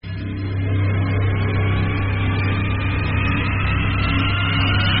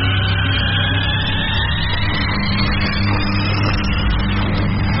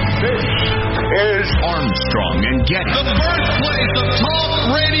Getty. The birthplace of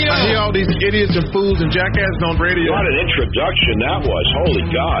talk radio. I hear all these idiots and fools and jackasses on radio. What an introduction that was. Holy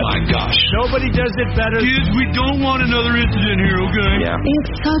God. My gosh. Nobody does it better. Kids, we don't want another incident here, okay? Yeah.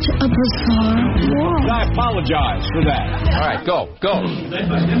 It's such a bizarre world. I apologize for that. All right, go.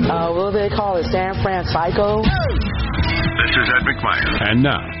 What do they call it? San Francisco? This is Ed McMahon. And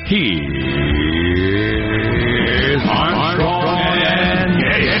now, here's Armstrong and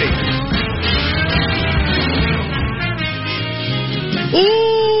Getty.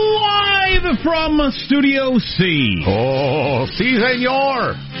 Live from Studio C. Oh, si,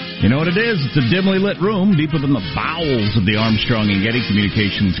 senor. You know what it is? It's a dimly lit room deep within the bowels of the Armstrong and Getty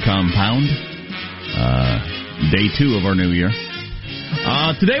Communications compound. Day 2 of our new year.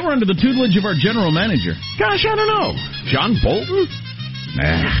 Today we're under the tutelage of our general manager. Gosh, I don't know. John Bolton?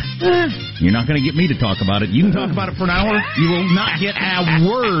 You're not going to get me to talk about it. You can talk about it for an hour. You will not get a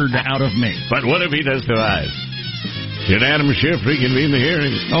word out of me. But what if he does to us? Should Adam Schiff reconvene the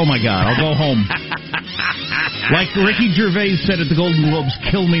hearing? Oh, my God. I'll go home. Like Ricky Gervais said at the Golden Globes,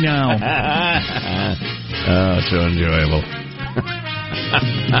 kill me now. Oh, so enjoyable.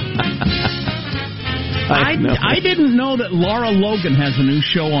 I didn't know that Laura Logan has a new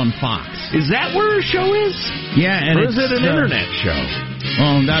show on Fox. Is that where her show is? Yeah, and or is it an internet show?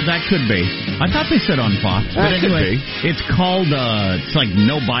 Oh, that could be. I thought they said on Fox, but anyway, it's called. It's like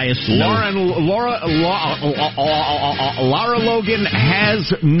No Bias. Laura Logan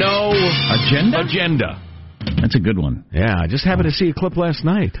has no agenda. That's a good one. Yeah, I just happened to see a clip last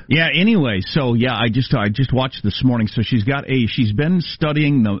night. Yeah. Anyway, so yeah, I just watched this morning. So she's been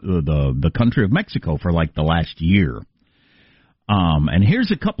studying the country of Mexico for like the last year. And here's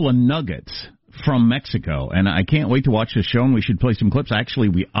a couple of nuggets from Mexico, and I can't wait to watch this show. And we should play some clips. Actually,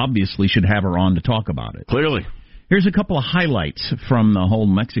 we obviously should have her on to talk about it. Clearly, here's a couple of highlights from the whole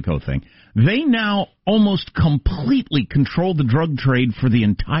Mexico thing. They now almost completely control the drug trade for the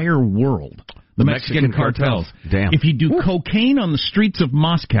entire world. The Mexican cartels. Damn. If you do cocaine on the streets of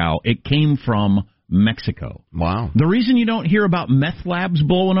Moscow, it came from Mexico. Wow. The reason you don't hear about meth labs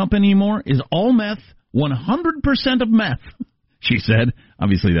blowing up anymore is all meth, 100% of meth, she said.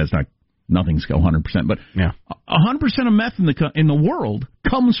 Obviously, nothing's 100%, but yeah. 100% of meth in the world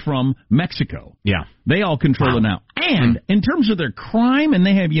comes from Mexico. Yeah. They all control it now. And in terms of their crime, and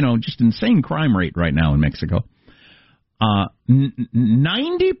they have, just insane crime rate right now in Mexico,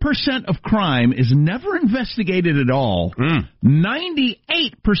 90% of crime is never investigated at all.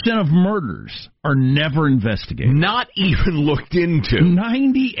 98% of murders are never investigated. Not even looked into.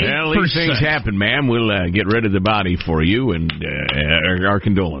 98%. Well, these things happen, ma'am. We'll get rid of the body for you, and our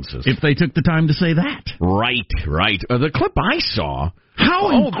condolences. If they took the time to say that. Right. The clip I saw...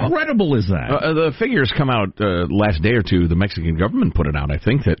 How incredible is that? The figures come out last day or two. The Mexican government put it out, I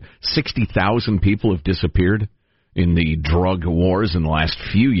think, that 60,000 people have disappeared in the drug wars in the last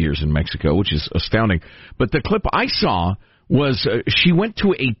few years in Mexico, which is astounding. But the clip I saw was she went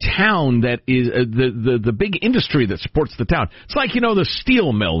to a town that is the big industry that supports the town. It's like, the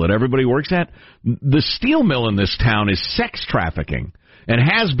steel mill that everybody works at. The steel mill in this town is sex trafficking and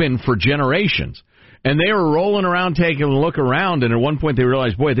has been for generations. And they were rolling around, taking a look around, and at one point they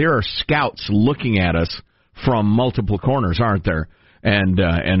realized, boy, there are scouts looking at us from multiple corners, aren't there? And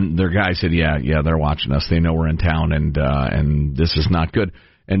their guy said, yeah, they're watching us. They know we're in town, and this is not good.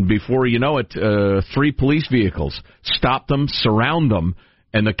 And before you know it, 3 police vehicles stop them, surround them,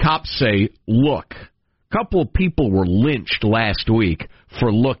 and the cops say, look, a couple of people were lynched last week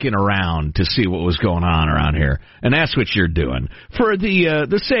for looking around to see what was going on around here. And that's what you're doing. For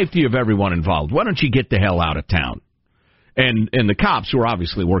the safety of everyone involved, why don't you get the hell out of town? And the cops, who are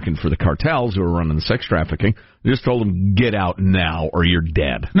obviously working for the cartels who are running the sex trafficking, just told them, get out now or you're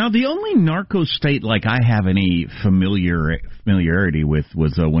dead. Now, the only narco state like I have any familiarity with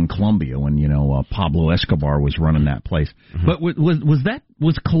was when Colombia, when, Pablo Escobar was running that place. Mm-hmm. But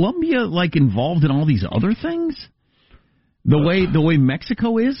was Colombia, involved in all these other things? The way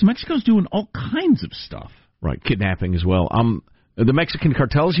Mexico is? Mexico's doing all kinds of stuff. Right, kidnapping as well. The Mexican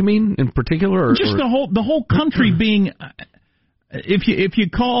cartels, you mean, in particular? Just the whole country being... If you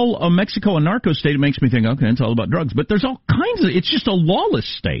call Mexico a narco state, it makes me think, okay, it's all about drugs. But there's all kinds of... It's just a lawless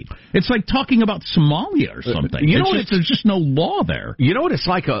state. It's like talking about Somalia or something. There's just no law there. You know what it's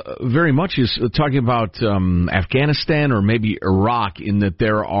like very much is talking about Afghanistan or maybe Iraq, in that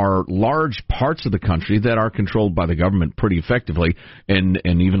there are large parts of the country that are controlled by the government pretty effectively, and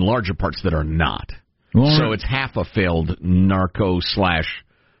even larger parts that are not. Well, so it's half a failed narco /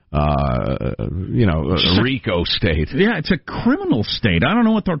 RICO state. Yeah, it's a criminal state. I don't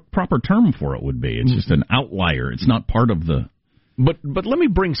know what the proper term for it would be. It's just an outlier. It's not part of the But let me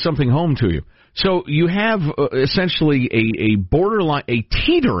bring something home to you. So you have essentially a borderline, a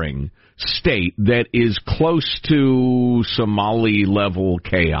teetering state that is close to Somali-level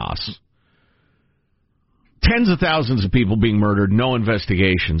chaos. Tens of thousands of people being murdered, no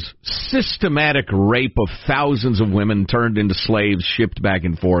investigations. Systematic rape of thousands of women turned into slaves, shipped back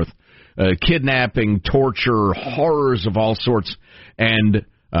and forth. Kidnapping, torture, horrors of all sorts. And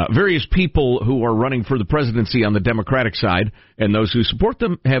various people who are running for the presidency on the Democratic side and those who support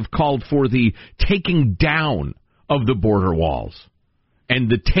them have called for the taking down of the border walls and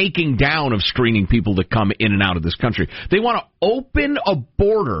the taking down of screening people that come in and out of this country. They want to open a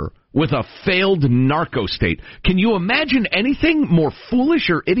border with a failed narco state. Can you imagine anything more foolish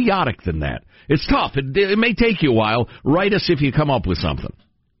or idiotic than that? It's tough. It may take you a while. Write us if you come up with something.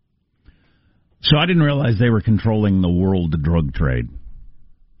 So I didn't realize they were controlling the world drug trade.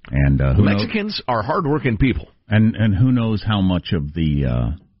 And Mexicans are hardworking people. And who knows how much of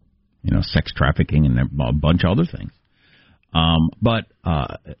the sex trafficking and a bunch of other things. But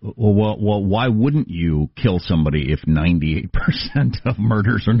why wouldn't you kill somebody if 98% of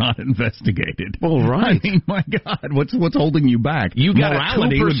murders are not investigated? Well, right. I mean, my God, what's holding you back? You got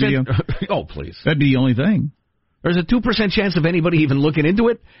morality a 2%. Would be oh, please. That'd be the only thing. There's a 2% chance of anybody even looking into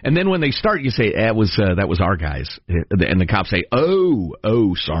it, and then when they start, you say, that was our guys. And the cops say,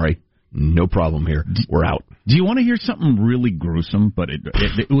 oh, sorry. No problem here. We're out. Do you want to hear something really gruesome? But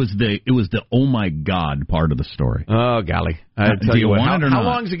it was the oh my God part of the story. Oh golly! I tell you what. How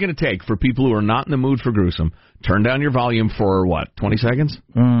long is it going to take for people who are not in the mood for gruesome? Turn down your volume for what? 20 seconds?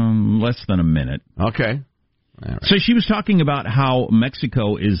 Less than a minute. Okay. Right. So she was talking about how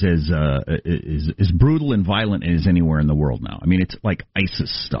Mexico is as brutal and violent as anywhere in the world now. I mean, it's like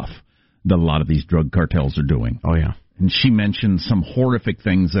ISIS stuff that a lot of these drug cartels are doing. Oh yeah. And she mentioned some horrific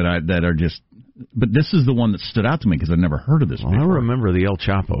things that are just. But this is the one that stood out to me because I'd never heard of this before. I remember the El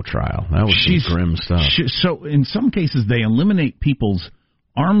Chapo trial. That was some grim stuff. So in some cases, they eliminate people's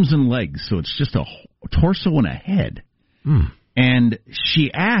arms and legs, so it's just a torso and a head. And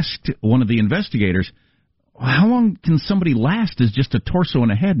she asked one of the investigators, how long can somebody last as just a torso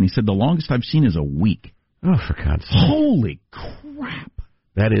and a head? And he said, the longest I've seen is a week. Oh, for God's sake. Holy crap.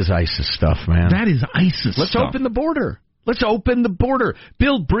 That is ISIS stuff, man. That is ISIS Let's stuff. open the border. Let's open the border.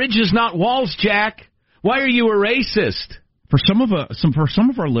 Build bridges, not walls, Jack. Why are you a racist? For some of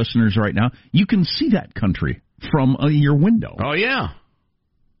our listeners right now, you can see that country from your window. Oh yeah.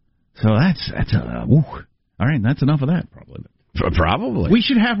 So that's all right. That's enough of that, probably. Probably. We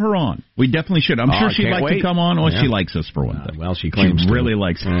should have her on. We definitely should. I'm sure she'd like to come on. She likes us for one thing. Well, she claims she really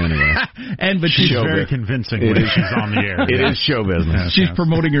likes us. Anyway. But she's very convincing when she's on the air. It is show business. She's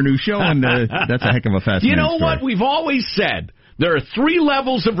promoting her new show, and that's a heck of a fascinating You know story. what? We've always said there are 3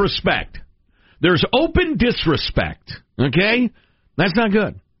 levels of respect. There's open disrespect. Okay? That's not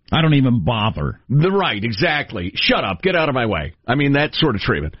good. I don't even bother. Right, exactly. Shut up. Get out of my way. I mean, that sort of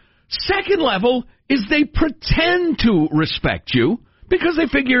treatment. Second level is they pretend to respect you because they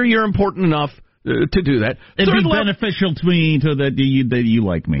figure you're important enough to do that. It'd be beneficial to me that you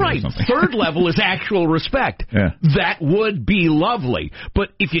like me. Right. Or something. Third level is actual respect. Yeah. That would be lovely. But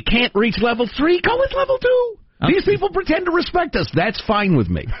if you can't reach level 3, go with level 2. These people pretend to respect us. That's fine with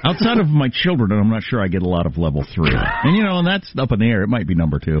me. Outside of my children, I'm not sure I get a lot of level 3. And that's up in the air. It might be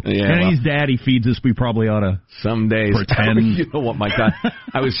number 2. Yeah, and he's daddy feeds us. We probably ought to some days pretend. You know what, my God?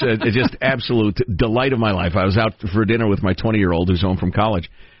 I was just absolute delight of my life. I was out for dinner with my 20-year-old who's home from college,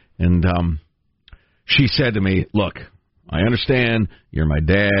 and she said to me, look, I understand you're my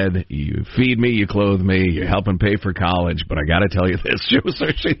dad, you feed me, you clothe me, you're helping pay for college, but I got to tell you this.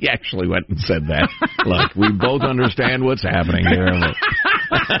 She actually went and said that. Look, we both understand what's happening here.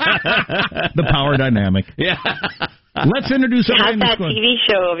 The power dynamic. Yeah. Let's introduce how's that TV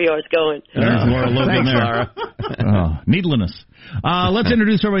show of yours going? There's Laura Logan there. Laura. Needliness. Let's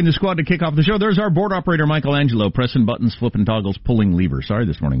introduce everybody in the squad to kick off the show. There's our board operator, Michelangelo, pressing buttons, flipping toggles, pulling levers. Sorry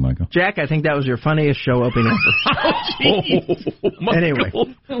this morning, Michael. Jack, I think that was your funniest show opening ever. Anyway.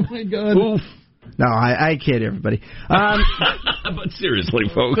 Oh, my God. Oof. No, I kid everybody. But seriously,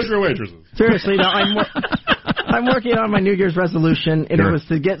 folks. Cook your waitresses. Seriously, no, I'm working on my New Year's resolution, and it was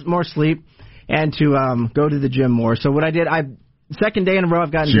to get more sleep and to go to the gym more. So what I did, second day in a row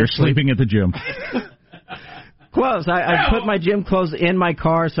I've gotten so you're good sleep. Sleeping at the gym. Close. I put my gym clothes in my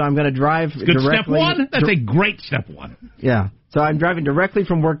car, so I'm going to drive Good directly. Step 1? That's a great step 1. Yeah. So I'm driving directly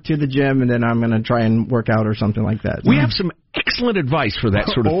from work to the gym, and then I'm going to try and work out or something like that. We have some excellent advice for that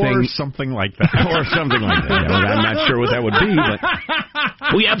sort of thing. Or something like that. Or something like that. Yeah, I'm not sure what that would be,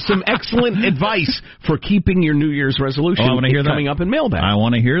 but we have some excellent advice for keeping your New Year's resolution I want to hear coming that. up in mailbag. I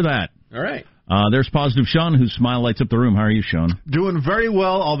want to hear that. All right. There's Positive Sean, whose smile lights up the room. How are you, Sean? Doing very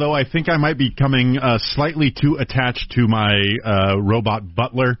well, although I think I might be becoming slightly too attached to my robot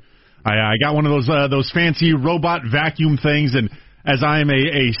butler. I got one of those fancy robot vacuum things, and as I am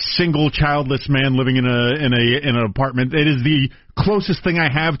a single childless man living in an apartment, it is the closest thing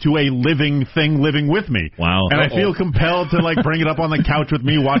I have to a living thing living with me. Wow. And I feel compelled to bring it up on the couch with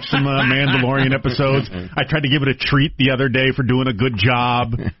me, watch some Mandalorian episodes. I tried to give it a treat the other day for doing a good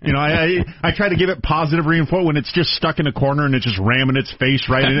job. I try to give it positive reinforcement when it's just stuck in a corner and it's just ramming its face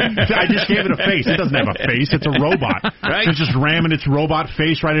right in it. I just gave it a face. It doesn't have a face. It's a robot. Right? It's just ramming its robot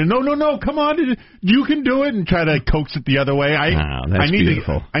face right in. No, come on. You can do it, and try to coax it the other way. That's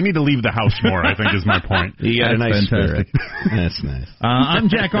beautiful. I need to leave the house more, I think is my point. You got a nice spirit. That's nice. I'm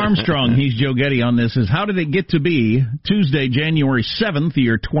Jack Armstrong. He's Joe Getty on This Is How Did It Get to Be, Tuesday, January 7th,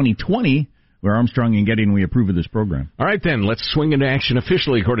 year 2020. We're Armstrong and Getty, and we approve of this program. All right, then, let's swing into action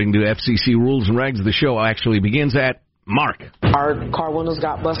officially. According to FCC rules and regs, the show actually begins at Mark. Our car windows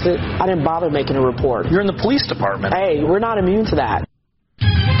got busted. I didn't bother making a report. You're in the police department. Hey, we're not immune to that.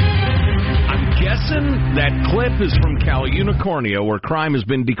 I'm guessing that clip is from Cal Unicornia, where crime has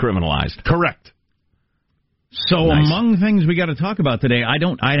been decriminalized. Correct. So nice. Among things we got to talk about today, I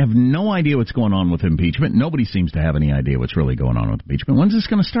have no idea what's going on with impeachment. Nobody seems to have any idea what's really going on with impeachment. When's this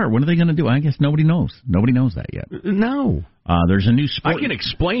going to start? When are they going to do it? I guess nobody knows. Nobody knows that yet. No. There's a new sport. I can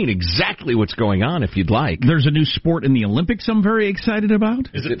explain exactly what's going on if you'd like. There's a new sport in the Olympics I'm very excited about.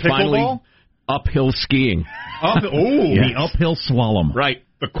 Is it finally uphill skiing? The uphill slalom. Right.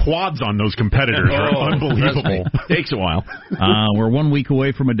 The quads on those competitors are unbelievable. Takes a while. We're 1 week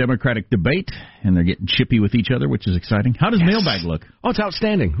away from a Democratic debate, and they're getting chippy with each other, which is exciting. How does Mailbag look? Oh, it's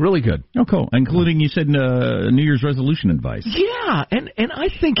outstanding. Really good. Oh, cool. Including, you said, New Year's resolution advice. Yeah, and I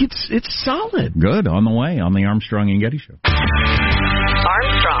think it's solid. Good. On the way on the Armstrong and Getty Show.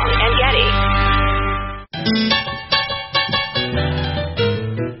 Armstrong and Getty.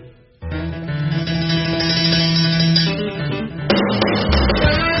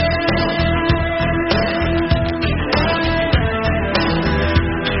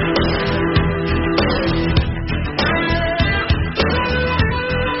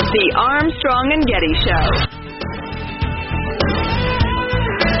 The Armstrong and Getty Show.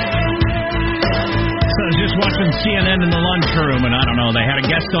 So I was just watching CNN in the lunchroom, and I don't know, they had a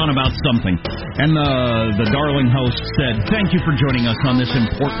guest on about something. And the darling host said, "Thank you for joining us on this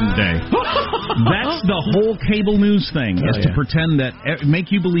important day." That's the whole cable news thing, is to pretend that,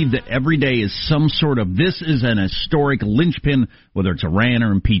 make you believe that every day is some sort of, this is an historic linchpin, whether it's Iran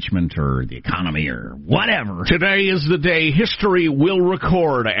or impeachment or the economy or whatever. Today is the day history will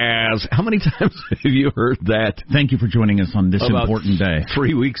record as, how many times have you heard that? Thank you for joining us on this important day.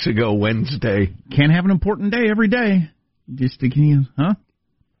 3 weeks ago, Wednesday. Can't have an important day every day. Just, huh?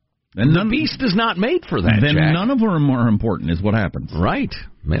 And the beast is not made for that, Then Jack. None of them are more important is what happens. Right.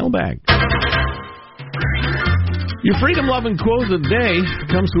 Mailbag. Your freedom-loving quote of the day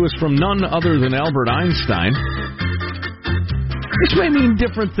comes to us from none other than Albert Einstein. This may mean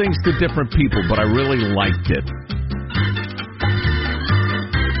different things to different people, but I really liked it.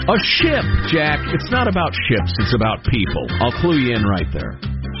 A ship, Jack, it's not about ships, it's about people. I'll clue you in right there.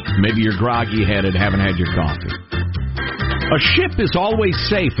 Maybe you're groggy-headed, haven't had your coffee. A ship is always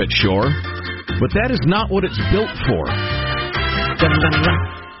safe at shore, but that is not what it's built for.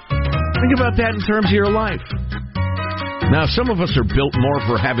 Think about that in terms of your life. Now, some of us are built more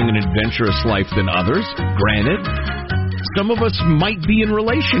for having an adventurous life than others, granted. Some of us might be in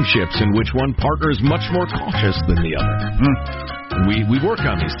relationships in which one partner is much more cautious than the other. We work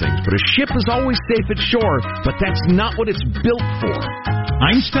on these things, but a ship is always safe at shore, but that's not what it's built for.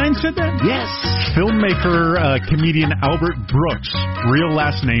 Einstein said that? Yes. Filmmaker, comedian Albert Brooks, real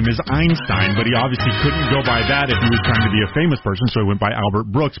last name is Einstein, but he obviously couldn't go by that if he was trying to be a famous person, so he went by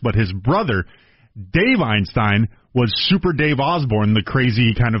Albert Brooks. But his brother, Dave Einstein, was Super Dave Osborne, the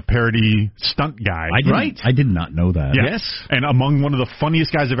crazy kind of parody stunt guy. I did not know that. Yeah. Yes. And among one of the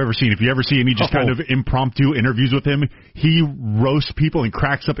funniest guys I've ever seen. If you ever see any just kind of impromptu interviews with him, he roasts people and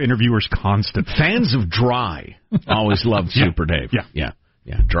cracks up interviewers constantly. Fans of Dry always loved Super Dave. Yeah.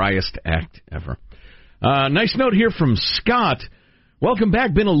 Driest act ever. Nice note here from Scott. Welcome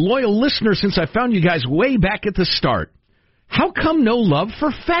back. Been a loyal listener since I found you guys way back at the start. How come no love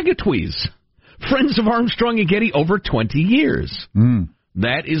for faggotwees? Friends of Armstrong and Getty over 20 years.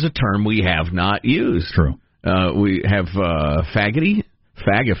 That is a term we have not used. True. We have faggoty,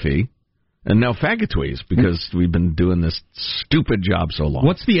 faggothy, and now faggotwees because we've been doing this stupid job so long.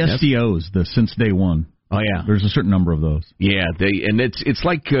 What's the SDOs, the since day one? Oh, yeah. There's a certain number of those. Yeah, it's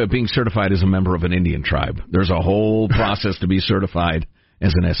like being certified as a member of an Indian tribe. There's a whole process to be certified,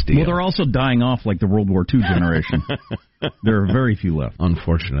 as an SDL. Well, they're also dying off like the World War II generation. There are very few left.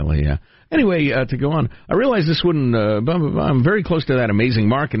 Unfortunately, yeah. Anyway, to go on, I realize this wouldn't, I'm very close to that amazing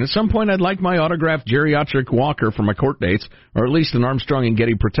mark, and at some point I'd like my autographed geriatric walker for my court dates, or at least an Armstrong and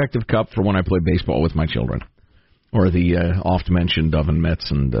Getty protective cup for when I play baseball with my children. Or the oft-mentioned oven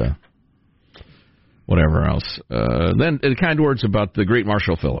mitts and whatever else. Then kind words about the great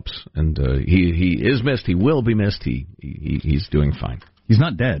Marshall Phillips. And he is missed. He will be missed. He's doing fine. He's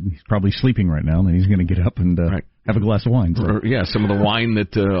not dead. He's probably sleeping right now, and he's going to get up and have a glass of wine. So. Yeah, some of the wine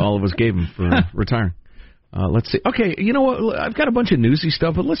that all of us gave him for retiring. Let's see. Okay, you know what? I've got a bunch of newsy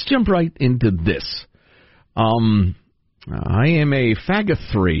stuff, but let's jump right into this. I am a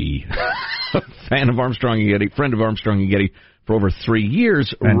Fag-a-3 fan of Armstrong and Getty, friend of Armstrong and Getty for over 3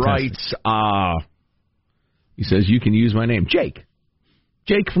 years. Fantastic. Writes, he says, you can use my name, Jake.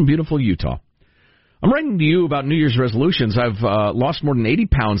 Jake from beautiful Utah. I'm writing to you about New Year's resolutions. I've lost more than 80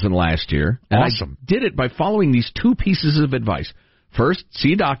 pounds in the last year. And awesome. I did it by following these 2 pieces of advice. First,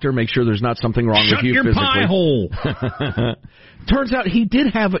 see a doctor, make sure there's not something wrong with you physically. Shut your pie hole! Turns out he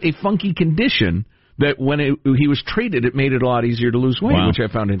did have a funky condition that when he was treated, it made it a lot easier to lose weight, which I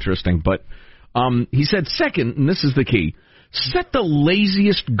found interesting. But he said, second, and this is the key, set the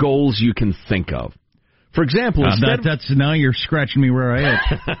laziest goals you can think of. For example, that's now you're scratching me where I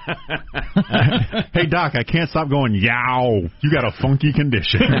itch. Hey, Doc, I can't stop going, yow. You got a funky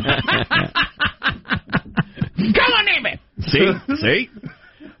condition. Come on, name it. See?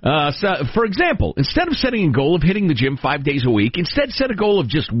 So, for example, instead of setting a goal of hitting the gym 5 days a week, instead set a goal of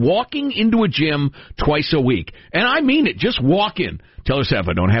just walking into a gym twice a week. And I mean it, just walk in. Tell yourself,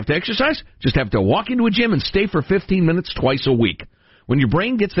 I don't have to exercise, just have to walk into a gym and stay for 15 minutes twice a week. When your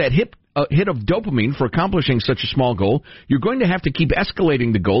brain gets that hit of dopamine for accomplishing such a small goal, you're going to have to keep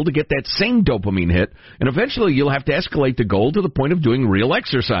escalating the goal to get that same dopamine hit, and eventually you'll have to escalate the goal to the point of doing real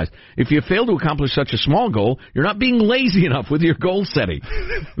exercise. If you fail to accomplish such a small goal, you're not being lazy enough with your goal setting.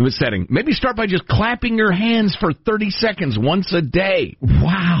 Maybe start by just clapping your hands for 30 seconds once a day.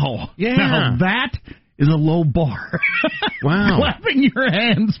 Wow. Yeah. Now that is a low bar. Wow. Clapping your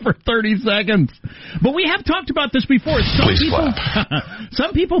hands for 30 seconds. But we have talked about this before.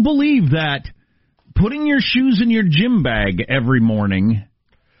 Some people believe that putting your shoes in your gym bag every morning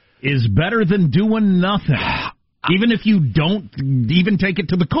is better than doing nothing. Even if you don't even take it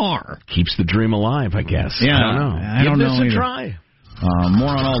to the car. Keeps the dream alive, I guess. Yeah, I don't know. I don't know Give this either. a try.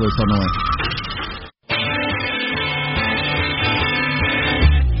 More on all this on the way.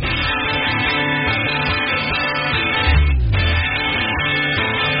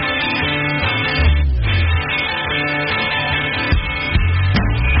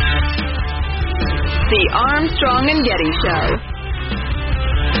 The Armstrong and Getty Show.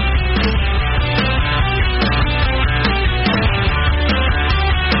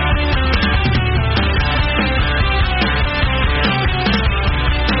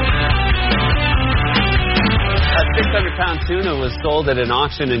 A 600-pound tuna was sold at an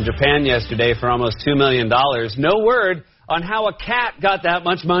auction in Japan yesterday for almost $2 million. No word on how a cat got that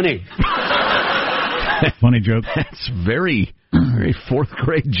much money. Funny joke. That's very fourth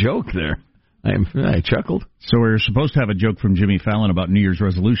grade joke there. I chuckled. So we're supposed to have a joke from Jimmy Fallon about New Year's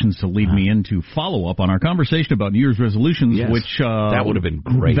resolutions to lead me into follow-up on our conversation about New Year's resolutions, yes. Which... that would have been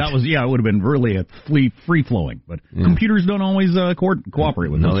great. It would have been really free-flowing, but computers don't always cooperate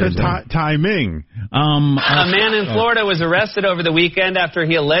with us. It's timing. A man in Florida was arrested over the weekend after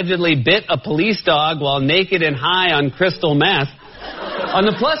he allegedly bit a police dog while naked and high on crystal meth. On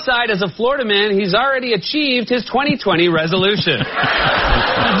the plus side, as a Florida man, he's already achieved his 2020 resolution.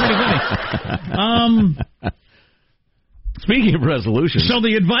 That's pretty funny. Speaking of resolutions. So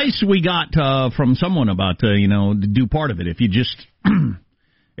the advice we got from someone about, to do part of it, if you just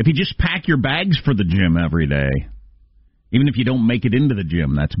pack your bags for the gym every day, even if you don't make it into the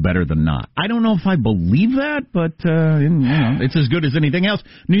gym, that's better than not. I don't know if I believe that, but it's as good as anything else.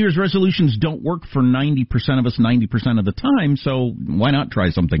 New Year's resolutions don't work for 90% of us 90% of the time, so why not try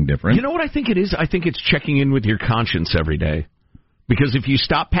something different? You know what I think it is? I think it's checking in with your conscience every day. Because if you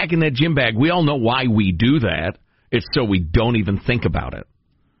stop packing that gym bag, we all know why we do that. It's so we don't even think about it.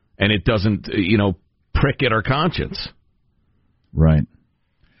 And it doesn't, prick at our conscience. Right.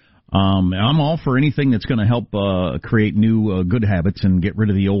 I'm all for anything that's going to help create new good habits and get rid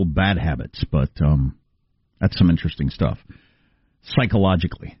of the old bad habits, but that's some interesting stuff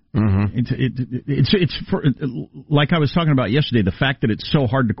psychologically. Mm-hmm. It's for, like I was talking about yesterday, the fact that it's so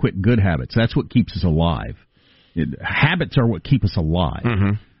hard to quit good habits. That's what keeps us alive. Habits are what keep us alive.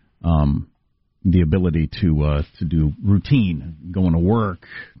 Mm-hmm. The ability to do routine, going to work,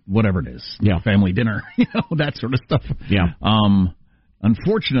 whatever it is, family dinner, that sort of stuff. Yeah.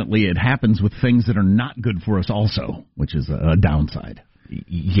 Unfortunately, it happens with things that are not good for us also, which is a downside.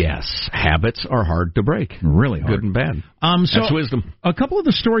 Yes, habits are hard to break. Really hard. Good and bad. So that's wisdom. A couple of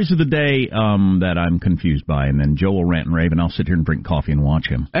the stories of the day that I'm confused by, and then Joe will rant and rave, and I'll sit here and drink coffee and watch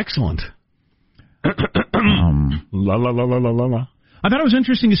him. Excellent. La la la la la la la. I thought it was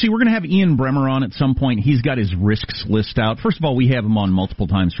interesting to see. We're going to have Ian Bremmer on at some point. He's got his risks list out. First of all, we have him on multiple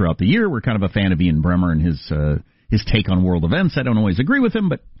times throughout the year. We're kind of a fan of Ian Bremmer and his take on world events. I don't always agree with him,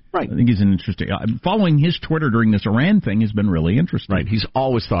 but right. I think he's an interesting. Following his Twitter during this Iran thing has been really interesting. Right, he's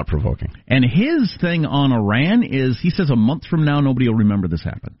always thought-provoking. And his thing on Iran is, he says a month from now nobody will remember this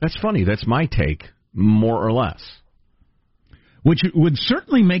happened. That's funny. That's my take, more or less. Which would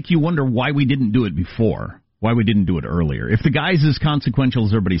certainly make you wonder why we didn't do it before. Why we didn't do it earlier. If the guy's as consequential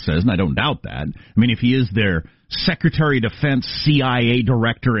as everybody says, and I don't doubt that, I mean, if he is their Secretary of Defense, CIA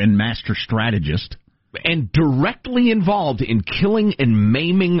director, and master strategist, and directly involved in killing and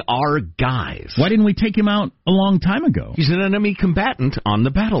maiming our guys. Why didn't we take him out a long time ago? He's an enemy combatant on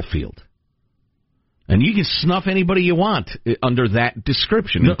the battlefield. And you can snuff anybody you want under that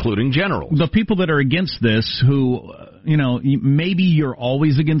description, including generals. The people that are against this who, maybe you're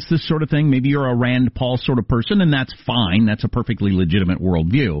always against this sort of thing. Maybe you're a Rand Paul sort of person, and that's fine. That's a perfectly legitimate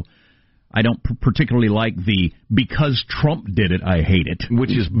worldview. I don't particularly like the because Trump did it, I hate it,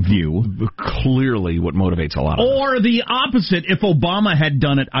 which is view. Clearly what motivates a lot of Or us. The opposite. If Obama had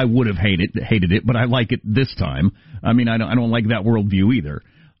done it, I would have hated it, but I like it this time. I mean, I don't like that worldview either.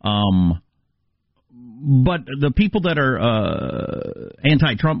 But the people that are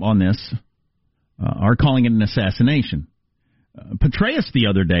anti-Trump on this are calling it an assassination. Petraeus the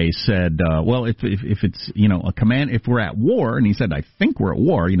other day said, well, if it's, a command, if we're at war, and he said, I think we're at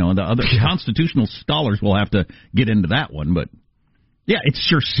war, the other constitutional scholars will have to get into that one, but yeah, it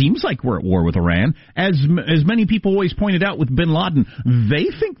sure seems like we're at war with Iran. As many people always pointed out with bin Laden, they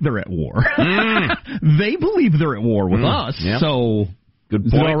think they're at war. They believe they're at war with us, yep. So... Good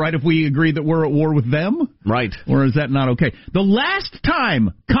point. Is it all right if we agree that we're at war with them? Right. Or is that not okay? The last time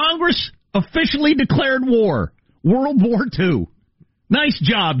Congress officially declared war, World War II. Nice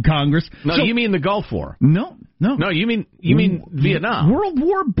job, Congress. No, you mean the Gulf War? No. No, you mean Vietnam. World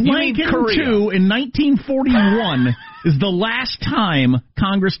War II in 1941 is the last time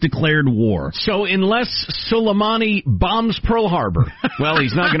Congress declared war. So unless Soleimani bombs Pearl Harbor, well,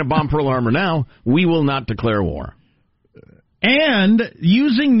 he's not going to bomb Pearl Harbor now, we will not declare war. And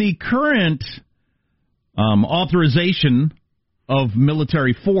using the current authorization of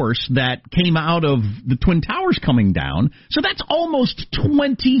military force that came out of the Twin Towers coming down, so that's almost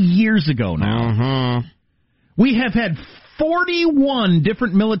 20 years ago now. We have had 41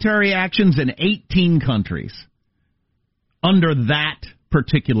 different military actions in 18 countries under that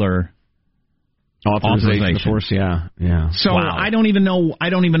particular authorization. Of course, yeah. So wow. I don't even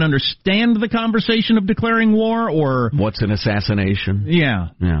understand the conversation of declaring war or what's an assassination. Yeah.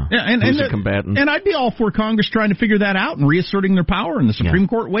 And who's a combatant? And I'd be all for Congress trying to figure that out and reasserting their power and the Supreme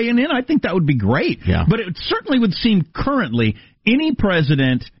Court weighing in. I think that would be great. Yeah. But it certainly would seem currently any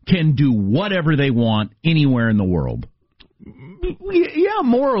president can do whatever they want anywhere in the world. Yeah,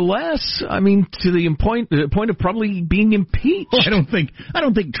 more or less. I mean, to the point of probably being impeached. Well, I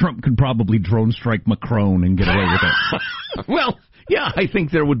don't think Trump could probably drone strike Macron and get away with it. Well, yeah, I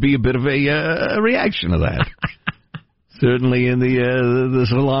think there would be a bit of a reaction to that. Certainly in the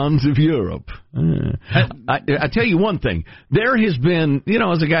salons of Europe. I tell you one thing. There has been,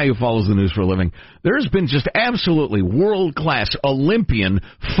 as a guy who follows the news for a living, there has been just absolutely world-class Olympian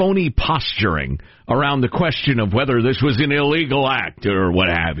phony posturing around the question of whether this was an illegal act or what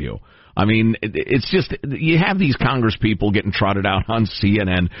have you. I mean, it's just, you have these Congress people getting trotted out on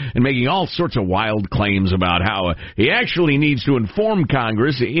CNN and making all sorts of wild claims about how he actually needs to inform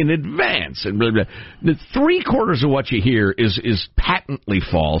Congress in advance. And blah, blah. The 3/4 of what you hear is patently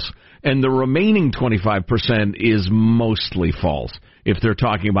false, and the remaining 25% is mostly false if they're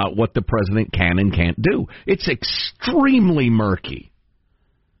talking about what the president can and can't do. It's extremely murky.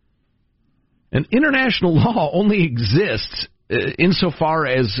 And international law only exists insofar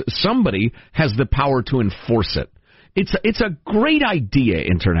as somebody has the power to enforce it. It's a great idea,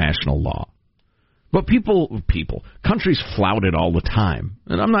 international law. But countries flout it all the time.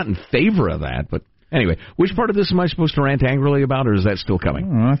 And I'm not in favor of that, but anyway, which part of this am I supposed to rant angrily about, or is that still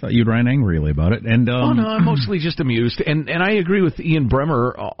coming? I thought you'd rant angrily about it. And oh, no, I'm mostly just amused. And I agree with Ian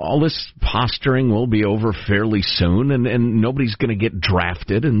Bremmer. All this posturing will be over fairly soon, and nobody's going to get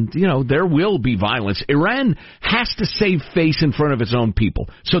drafted. And, there will be violence. Iran has to save face in front of its own people.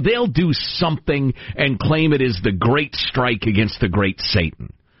 So they'll do something and claim it is the great strike against the great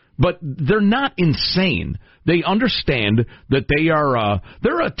Satan. But they're not insane. They understand that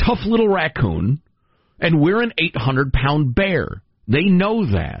they're a tough little raccoon, and we're an 800-pound bear. They know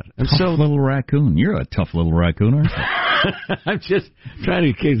that. And tough little raccoon. You're a tough little raccoon, aren't you? I'm just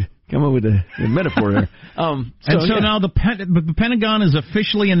trying to come up with a metaphor there. Now the Pentagon has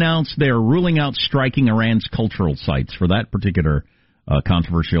officially announced they are ruling out striking Iran's cultural sites for that particular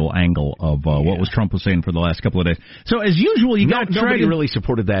controversial angle of what Trump was saying for the last couple of days. So as usual, nobody really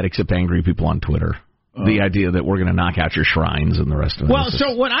supported that except angry people on Twitter. The idea that we're going to knock out your shrines and the rest of it. Well,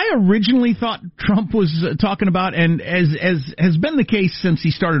 so what I originally thought Trump was talking about, and as has been the case since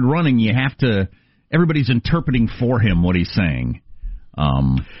he started running, everybody's interpreting for him what he's saying.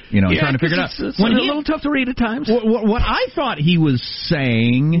 Trying to figure it out. It's a little tough to read at times. What I thought he was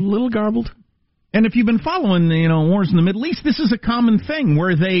saying, a little garbled. And if you've been following, wars in the Middle East, this is a common thing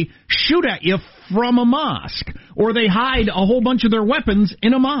where they shoot at you from a mosque, or they hide a whole bunch of their weapons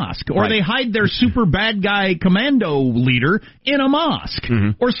in a mosque, or they hide their super bad guy commando leader in a mosque,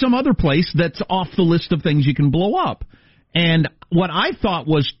 or some other place that's off the list of things you can blow up. And what I thought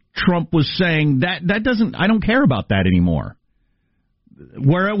was Trump was saying I don't care about that anymore.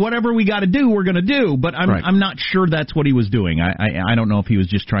 Whatever we got to do, we're going to do. But I'm not sure that's what he was doing. I don't know if he was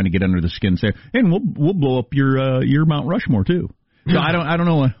just trying to get under the skin and say, and we'll blow up your Mount Rushmore too. So I don't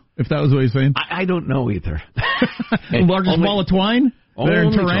know if that was what he's saying. I don't know either. The largest ball of twine there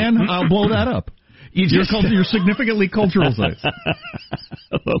in Tehran, I'll blow that up. You're significantly cultural sites.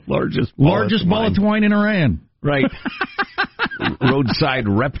 The largest ball of twine in Iran. Right. Roadside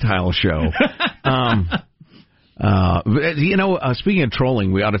reptile show. Speaking of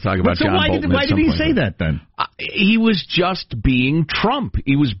trolling, we ought to talk about John Bolton. Why did he say that then? He was just being Trump.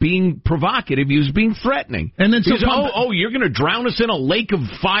 He was being provocative. He was being threatening. And then you're going to drown us in a lake of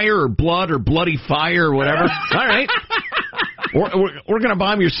fire or blood or bloody fire or whatever. All right. We're going to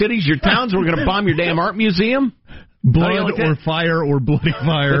bomb your cities, your towns. We're going to bomb your damn art museum. Blood or fire or bloody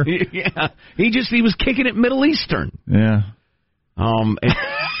fire. Yeah. He was kicking it Middle Eastern. Yeah.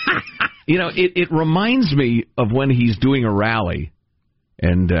 It reminds me of when he's doing a rally,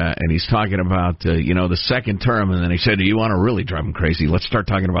 and he's talking about the second term, and then he said, "Do you want to really drive him crazy? Let's start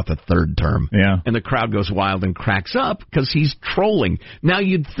talking about the third term." Yeah, and the crowd goes wild and cracks up because he's trolling. Now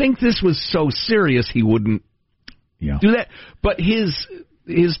you'd think this was so serious he wouldn't do that, but his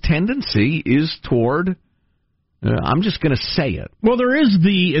tendency is toward. I'm just going to say it. Well, there is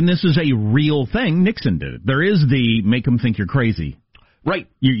and this is a real thing. Nixon did it. There is make them think you're crazy. Right.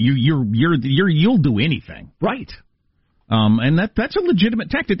 You'll do anything. Right. And that's a legitimate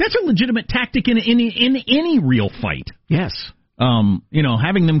tactic. That's a legitimate tactic in any real fight. Yes.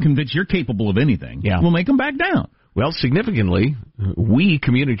 Having them convinced you're capable of anything will make them back down. Well, significantly, we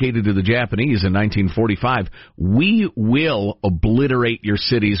communicated to the Japanese in 1945, we will obliterate your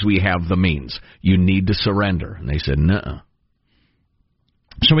cities. We have the means. You need to surrender. And they said, nuh-uh.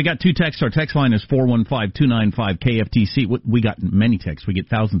 So we got two texts. Our text line is 415-295-KFTC. We got many texts. We get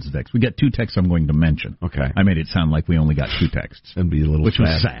thousands of texts. We got two texts I'm going to mention. Okay. I made it sound like we only got two texts. That'd be a little which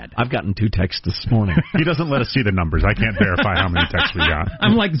was sad. I've gotten two texts this morning. He doesn't let us see the numbers. I can't verify how many texts we got.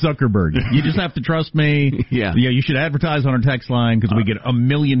 I'm like Zuckerberg. You just have to trust me. Yeah, you should advertise on our text line because we get 1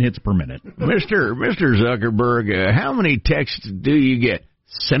 million hits per minute. Mr. Zuckerberg, how many texts do you get?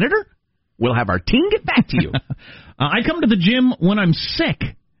 Senator? We'll have our team get back to you. I come to the gym when I'm sick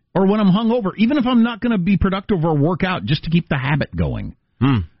or when I'm hungover, even if I'm not going to be productive or work out, just to keep the habit going.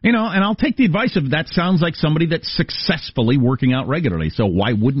 And I'll take the advice of that sounds like somebody that's successfully working out regularly. So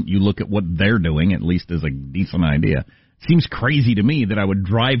why wouldn't you look at what they're doing, at least as a decent idea? Seems crazy to me that I would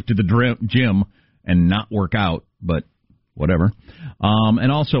drive to the gym and not work out, but whatever.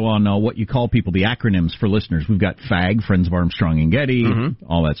 And also on what you call people, the acronyms for listeners. We've got FAG, Friends of Armstrong and Getty,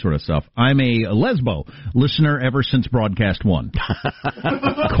 all that sort of stuff. I'm a lesbo listener ever since Broadcast 1.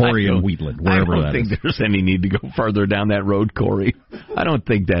 Corey and Wheatland, wherever that is. I don't think there's any need to go further down that road, Corey. I don't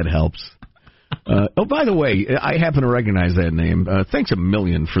think that helps. By the way, I happen to recognize that name. Thanks a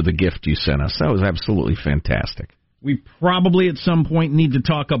million for the gift you sent us. That was absolutely fantastic. We probably at some point need to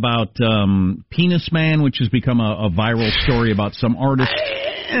talk about Penis Man, which has become a viral story about some artist.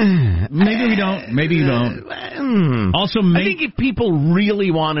 Maybe we don't. Maybe you don't. Also, I think if people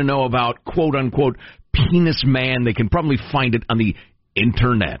really want to know about quote-unquote Penis Man, they can probably find it on the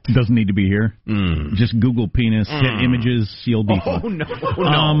internet. Doesn't need to be here. Just Google penis, get images, you'll be fine.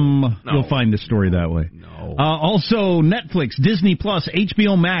 No. You'll find the story that way. No. Also, Netflix, Disney Plus,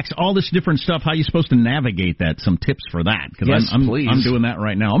 HBO Max, all this different stuff. How are you supposed to navigate that? Some tips for that. Because I'm doing that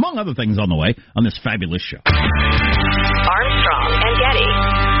right now, among other things on the way on this fabulous show. Armstrong and Getty.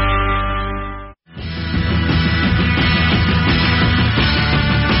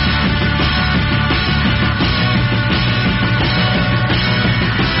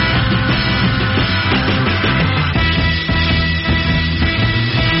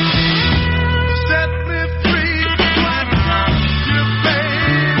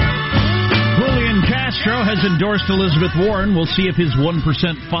 has endorsed Elizabeth Warren. We'll see if his 1%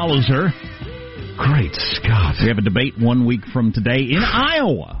 follows her. Great Scott. We have a debate 1 week from today in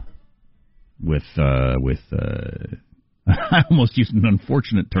Iowa with I almost used an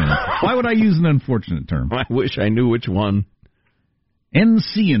unfortunate term. Why would I use an unfortunate term? I wish I knew which one.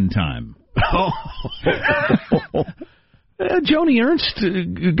 NC-in time. Joni Ernst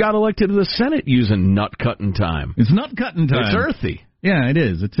got elected to the Senate using nut-cutting time. It's nut-cutting time. It's earthy. Yeah, it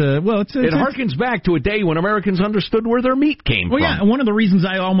is. It harkens back to a day when Americans understood where their meat came from. Well, yeah, and one of the reasons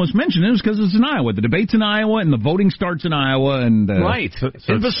I almost mentioned it is because it's in Iowa. The debate's in Iowa, and the voting starts in Iowa. And right.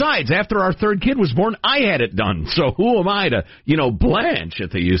 And besides, after our third kid was born, I had it done. So who am I to, blanch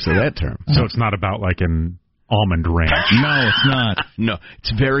at the use of that term? So it's not about like an almond ranch. No, it's not. No,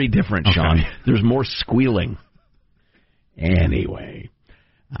 it's very different, Sean. There's more squealing. Anyway,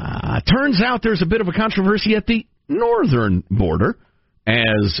 turns out there's a bit of a controversy at the northern border,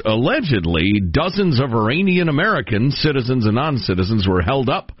 as allegedly dozens of Iranian American citizens and non-citizens were held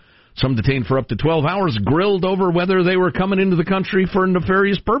up, some detained for up to 12 hours, grilled over whether they were coming into the country for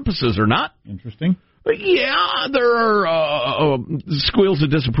nefarious purposes or not. Interesting. Yeah, there are squeals of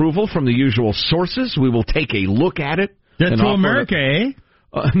disapproval from the usual sources. We will take a look at it. That's to America, eh?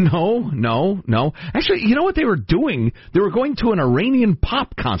 No. Actually, you know what they were doing? They were going to an Iranian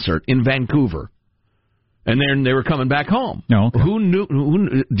pop concert in Vancouver. And then they were coming back home. No. Okay. Who knew?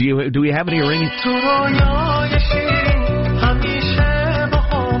 Do we have any Iranian? This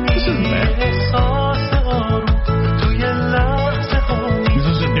isn't bad. Is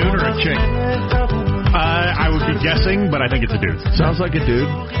this a dude or a chick? I would be guessing, but I think it's a dude. Sounds like a dude.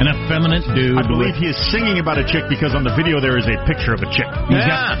 An effeminate dude. I believe he is singing about a chick because on the video there is a picture of a chick.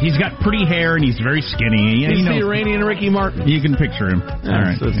 He's got pretty hair and he's very skinny. He's the Iranian Ricky Martin. You can picture him. Yeah, all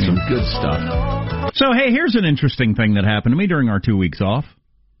right. That's some good stuff. So, hey, here's an interesting thing that happened to me during our 2 weeks off.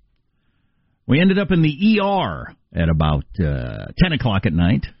 We ended up in the ER at about 10 o'clock at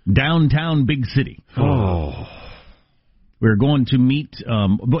night, downtown Big City. Oh. We were going to meet,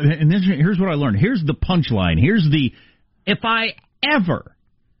 and here's what I learned. Here's the punchline. If I ever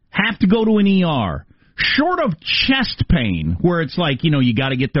have to go to an ER, short of chest pain, where it's like, you got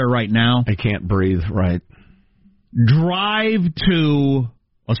to get there right now. I can't breathe, right. Drive to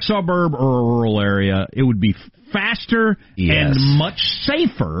a suburb or a rural area. It would be faster and much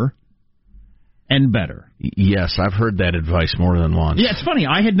safer and better. Yes, I've heard that advice more than once. Yeah, it's funny.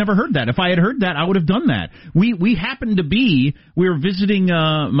 I had never heard that. If I had heard that, I would have done that. We happened to we were visiting,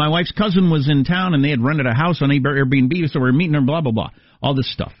 my wife's cousin was in town, and they had rented a house on Airbnb, so we were meeting her, blah, blah, blah. All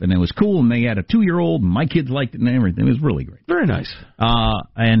this stuff. And it was cool, and they had a 2-year-old, and my kids liked it and everything. It was really great. Very nice.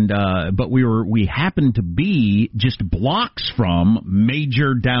 But we happened to be just blocks from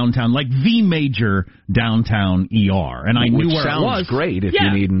major downtown, like the major downtown ER. And I knew where it was. Sounds great if you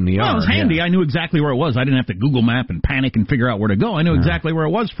need an ER. Well, it was handy. Yeah. I knew exactly where it was. I didn't have to Google map and panic and figure out where to go. I knew exactly where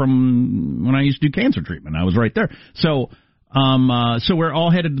it was from when I used to do cancer treatment. I was right there. So we're all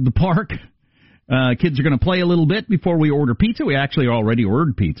headed to the park. Kids are going to play a little bit before we order pizza. We actually already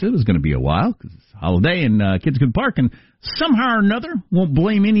ordered pizza. It was going to be a while because it's a holiday and kids can park. And somehow or another, won't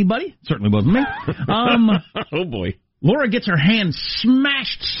blame anybody. Certainly wasn't me. Oh, boy. Laura gets her hand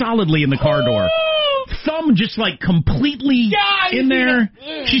smashed solidly in the car door. Thumb just like completely in there.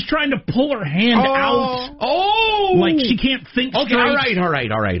 She's trying to pull her hand out. Oh! Like she can't think straight. All right.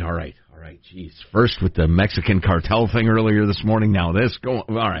 Jeez. First with the Mexican cartel thing earlier this morning. Now this. Go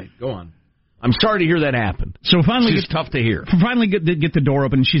on. I'm sorry to hear that happen. So finally, it's tough to hear. Finally, get the door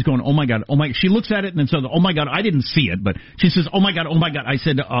open, and she's going, "Oh my God!" She looks at it and then says, "Oh my God!" I didn't see it, but she says, "Oh my God!" I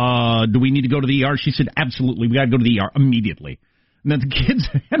said, "Do we need to go to the ER?" She said, "Absolutely, we got to go to the ER immediately." And then the kids,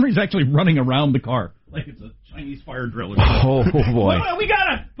 Henry's actually running around the car like it's a Chinese fire drill. Oh boy! We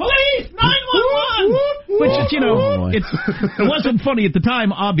got a police 911. Which it wasn't funny at the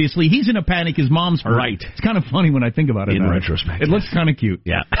time. Obviously, he's in a panic. His mom's hurt. Right. It's kind of funny when I think about it. In retrospect, it looks kind of cute.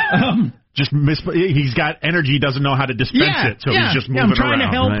 Yeah. He's got energy, doesn't know how to dispense it, so he's just moving around. I'm trying to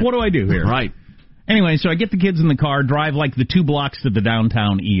help. Right. What do I do here? Right. Anyway, so I get the kids in the car, drive like the 2 blocks to the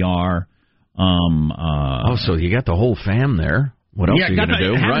downtown ER. So you got the whole fam there. What else are you going to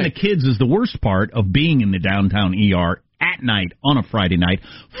do? Having the kids is the worst part of being in the downtown ER at night on a Friday night,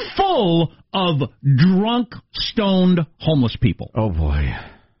 full of drunk, stoned, homeless people. Oh, boy.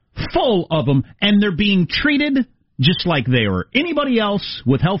 Full of them, and they're being treated just like they are anybody else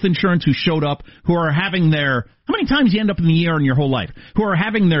with health insurance who showed up, who are having their, how many times you end up in the ER in your whole life, who are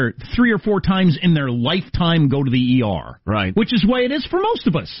having their 3 or 4 times in their lifetime go to the ER. Right. Which is the way it is for most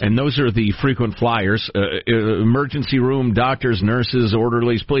of us. And those are the frequent flyers. Emergency room, doctors, nurses,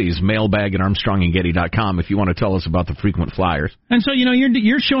 orderlies, please. Mailbag at ArmstrongandGetty.com if you want to tell us about the frequent flyers. And so,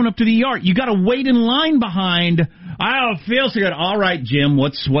 you're showing up to the ER. You got to wait in line behind. I don't feel so good. All right, Jim,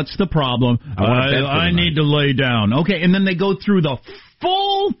 what's the problem? I need to lay down. Okay, and then they go through the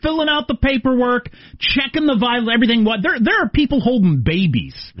full filling out the paperwork, checking the vitals, everything. There are people holding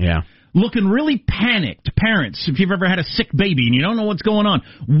babies. Yeah. Looking really panicked, parents, if you've ever had a sick baby and you don't know what's going on,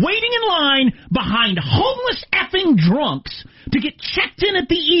 waiting in line behind homeless effing drunks to get checked in at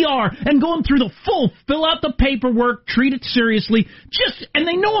the ER and going through the full fill out the paperwork, treat it seriously, and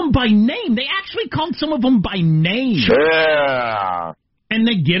they know them by name. They actually called some of them by name. Yeah. And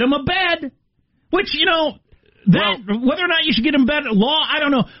they get them a bed, which, whether or not you should get them bed law, I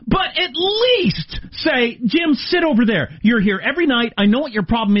don't know. But at least say, Jim, sit over there. You're here every night. I know what your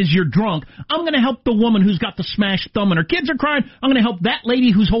problem is. You're drunk. I'm going to help the woman who's got the smashed thumb and her kids are crying. I'm going to help that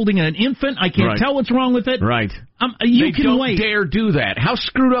lady who's holding an infant. I can't tell what's wrong with it. Right. You can don't dare do that. How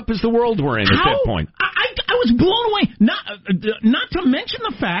screwed up is the world we're in at that point? I was blown away. Not to mention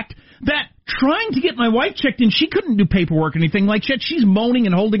the fact that trying to get my wife checked in, she couldn't do paperwork or anything like that. She's moaning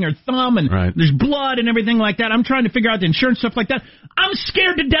and holding her thumb, and there's blood and everything like that. I'm trying to figure out the insurance stuff like that. I'm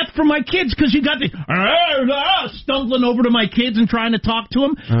scared to death for my kids because you got the stumbling over to my kids and trying to talk to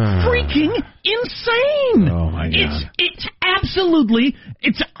them. Freaking insane. Oh, my God. It's absolutely,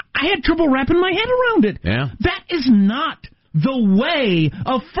 I had trouble wrapping my head around it. Yeah. That is not the way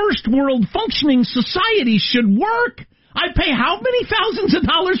a first world functioning society should work. I pay how many thousands of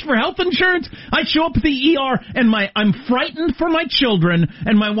dollars for health insurance? I show up at the ER and I'm frightened for my children,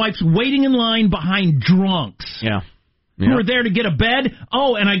 and my wife's waiting in line behind drunks. Yeah. Who are there to get a bed.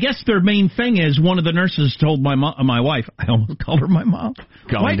 Oh, and I guess their main thing is one of the nurses told my wife, I almost called her my mom.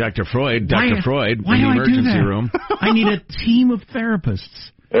 Calling Dr. Freud, Dr. Freud, why in the do emergency I do that? room. I need a team of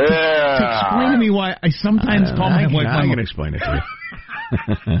therapists to explain to me why I sometimes call my wife my I mom. can explain it to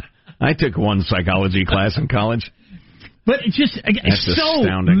you. I took one psychology class in college. But it's so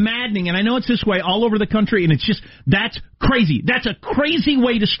astounding. maddening, and I know it's this way all over the country, and that's crazy. That's a crazy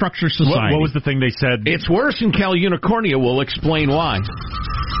way to structure society. What was the thing they said? It's worse, and Cal Unicornia will explain why.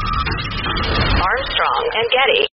 Armstrong and Getty.